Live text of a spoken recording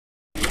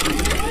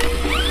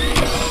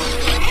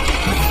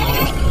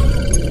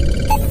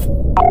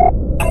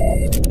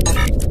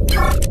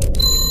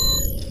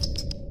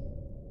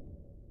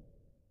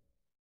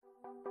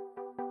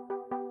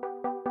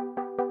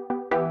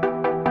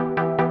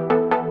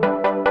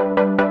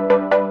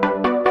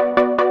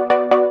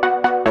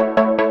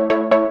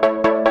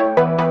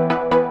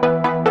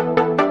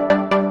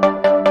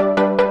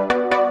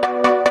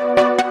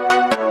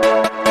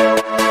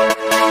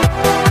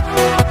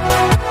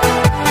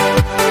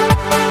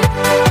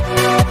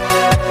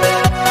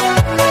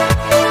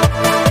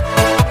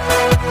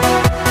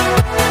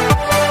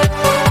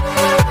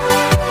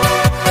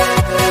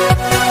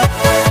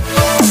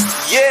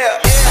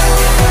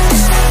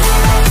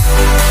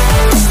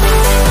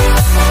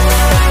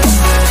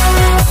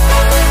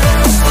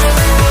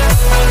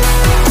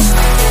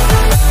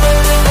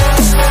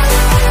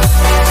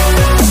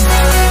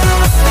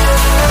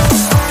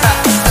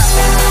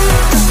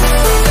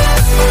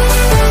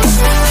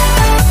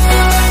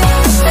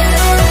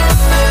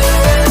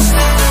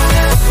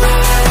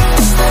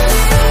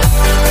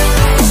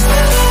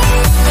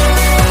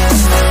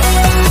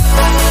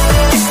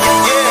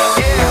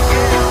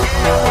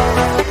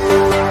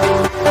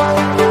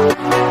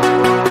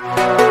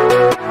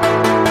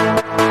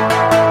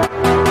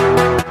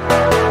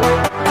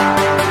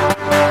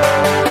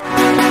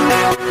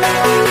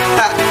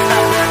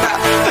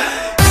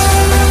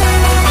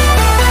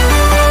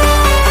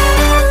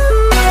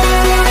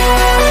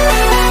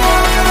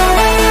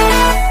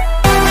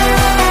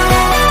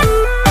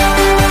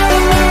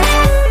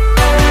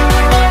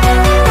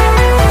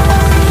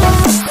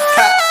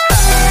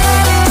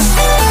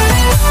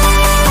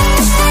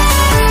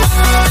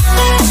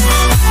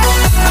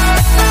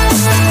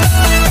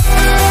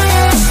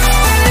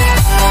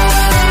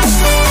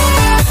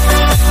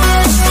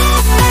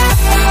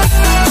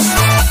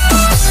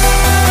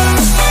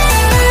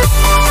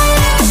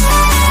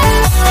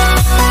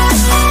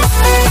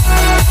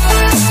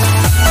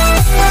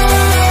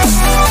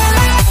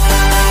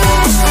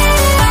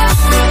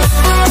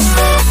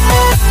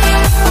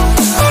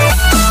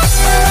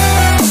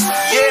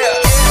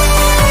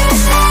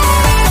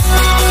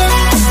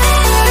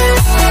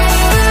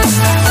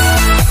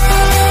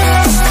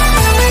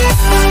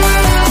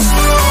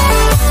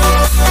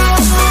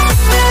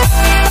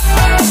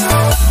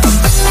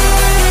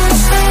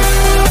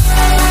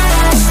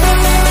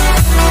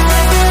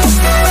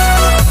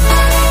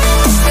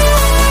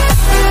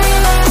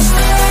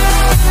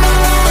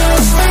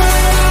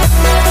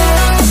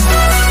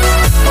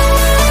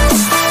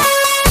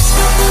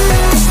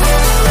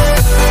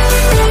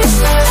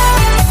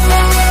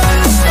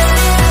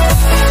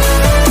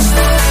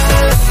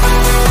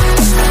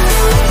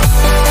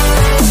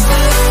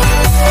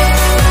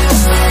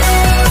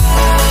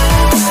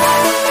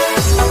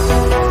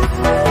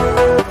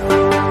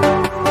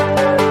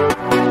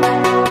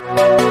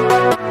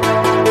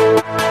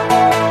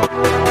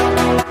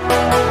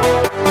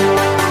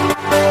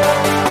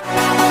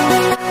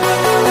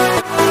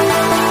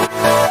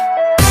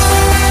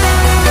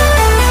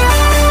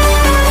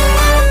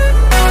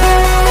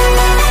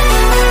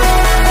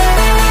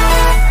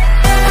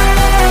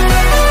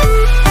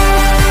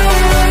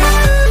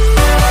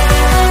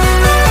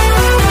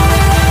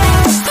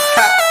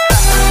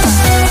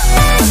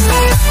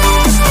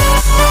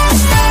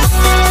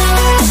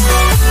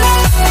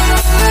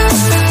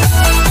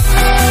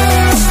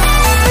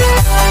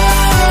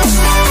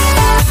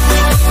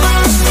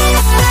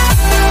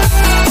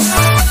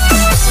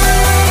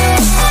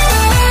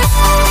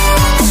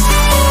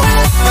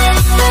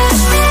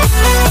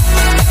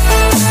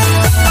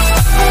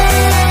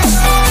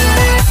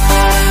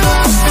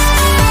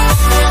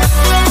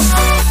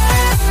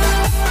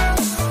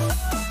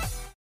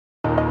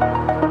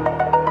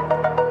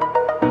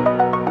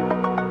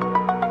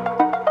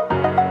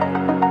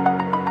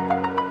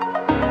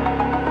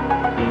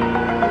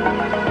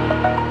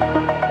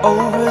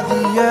over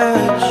the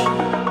edge.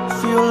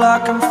 Feel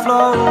like I'm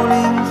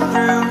floating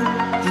through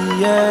the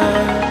air.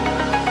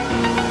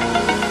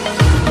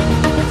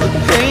 The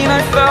pain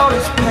I felt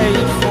is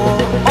paid for,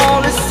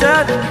 all is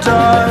said and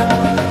done.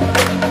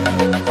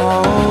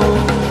 Oh,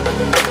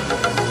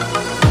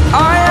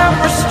 I am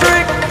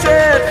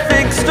restricted,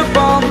 fixed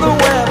upon the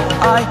web.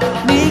 I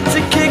need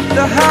to kick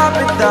the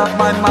habit that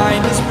my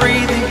mind is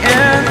breathing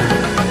in.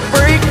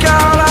 Break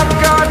out, I've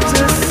got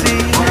to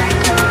see.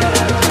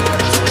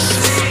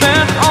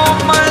 Spent all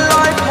my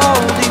life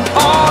holding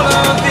all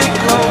of it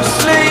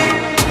closely.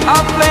 I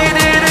played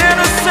it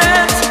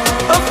innocent,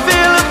 a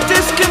feel of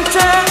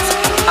discontent.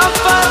 I'm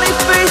finally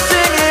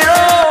facing it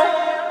all,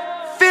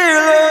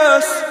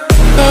 fearless.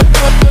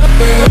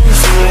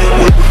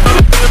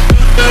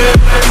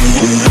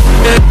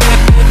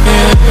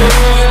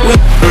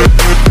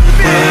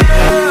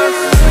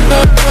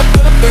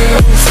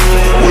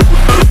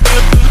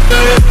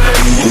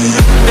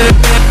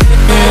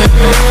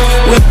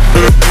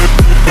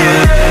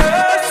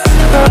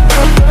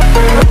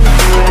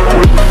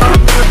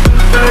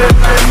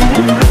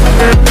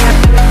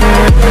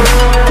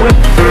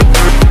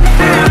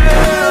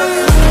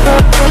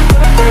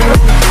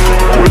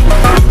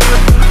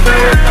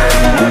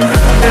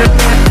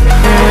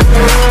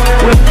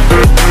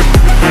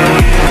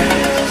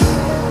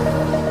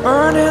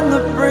 Burning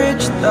the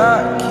bridge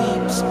that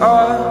keeps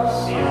us.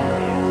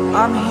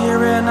 I'm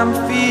here and I'm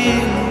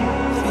feeling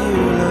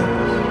fearless.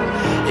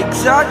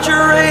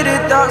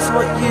 Exaggerated, that's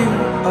what you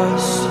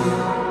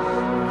assume.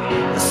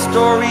 The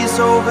story's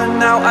over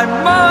now, I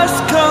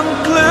must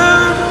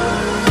conclude.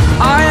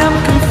 I am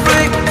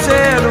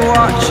conflicted,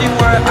 watching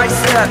where I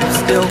step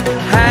still,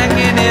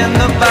 hanging in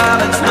the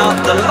balance.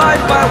 Not the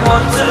life I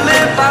want to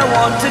live, I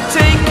want to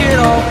take it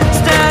all.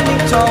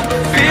 Standing tall,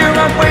 fear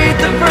I've weighed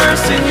the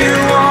person you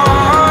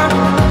are.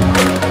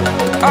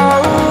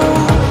 Oh,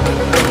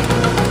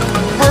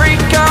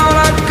 break out,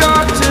 I've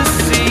got to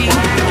see.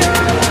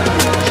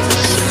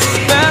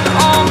 Spent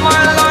all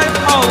my life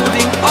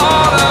holding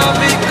all of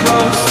it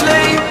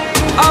closely.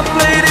 I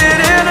played it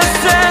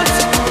innocent,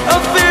 a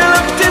feel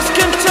of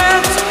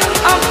discontent.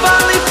 I'm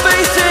finally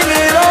facing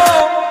it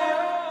all,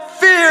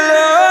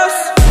 fearless.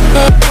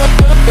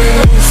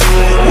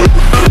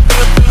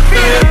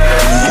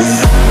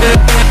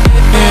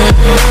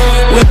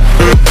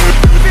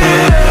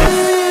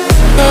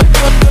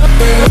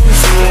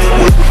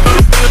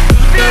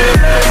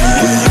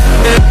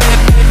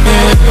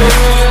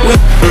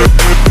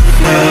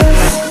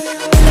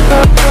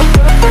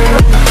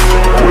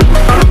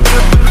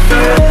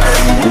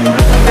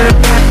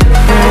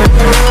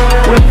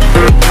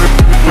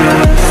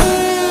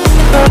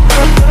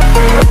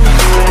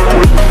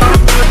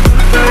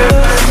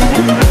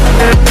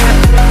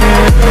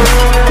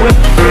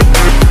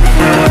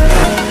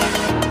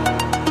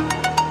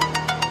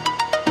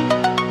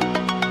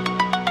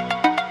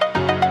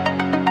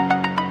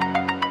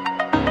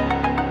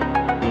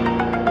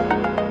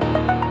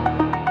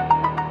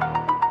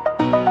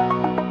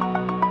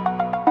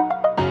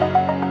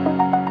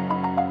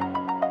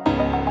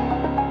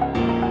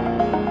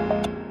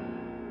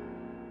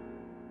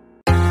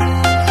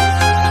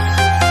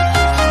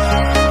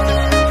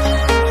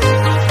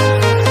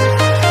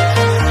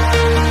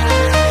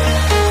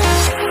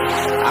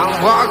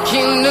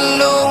 Walking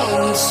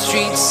alone, the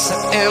streets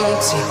are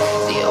empty.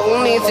 The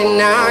only thing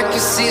I can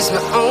see is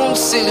my own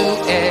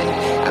silhouette.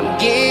 I'm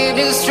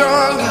getting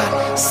stronger,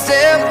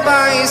 step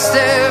by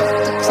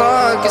step. The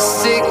clock is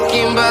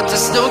ticking, but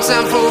there's no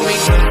time for me.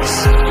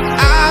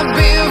 I've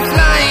been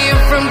flying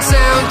from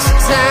town to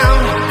town,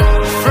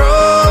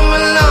 from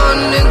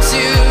London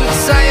to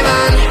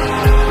Taiwan.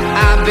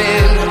 I've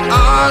been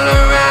all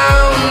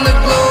around the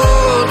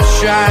globe,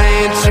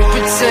 trying to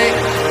protect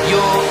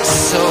your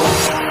soul.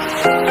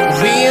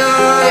 We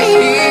are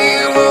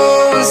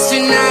heroes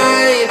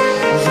tonight.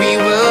 We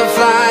will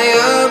fly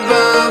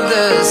above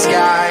the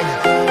sky.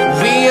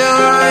 We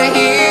are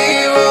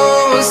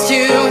heroes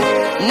tonight.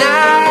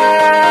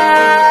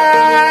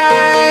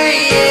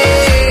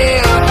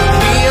 Yeah.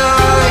 We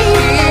are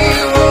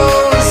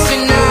heroes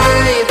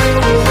tonight.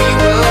 We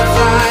will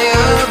fly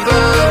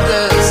above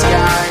the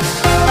sky.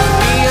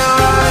 We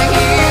are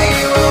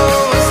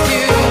heroes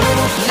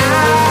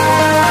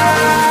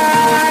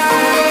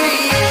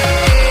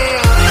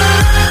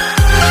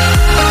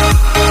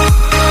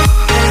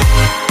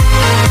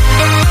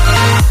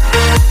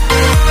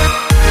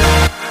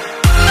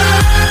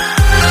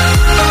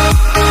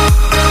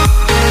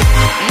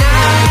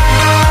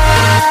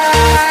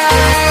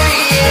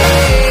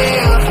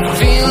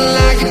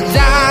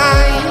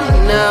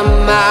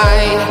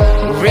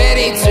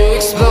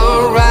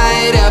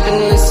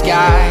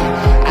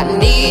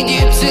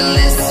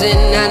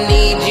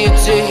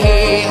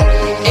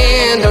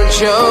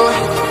show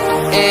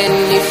and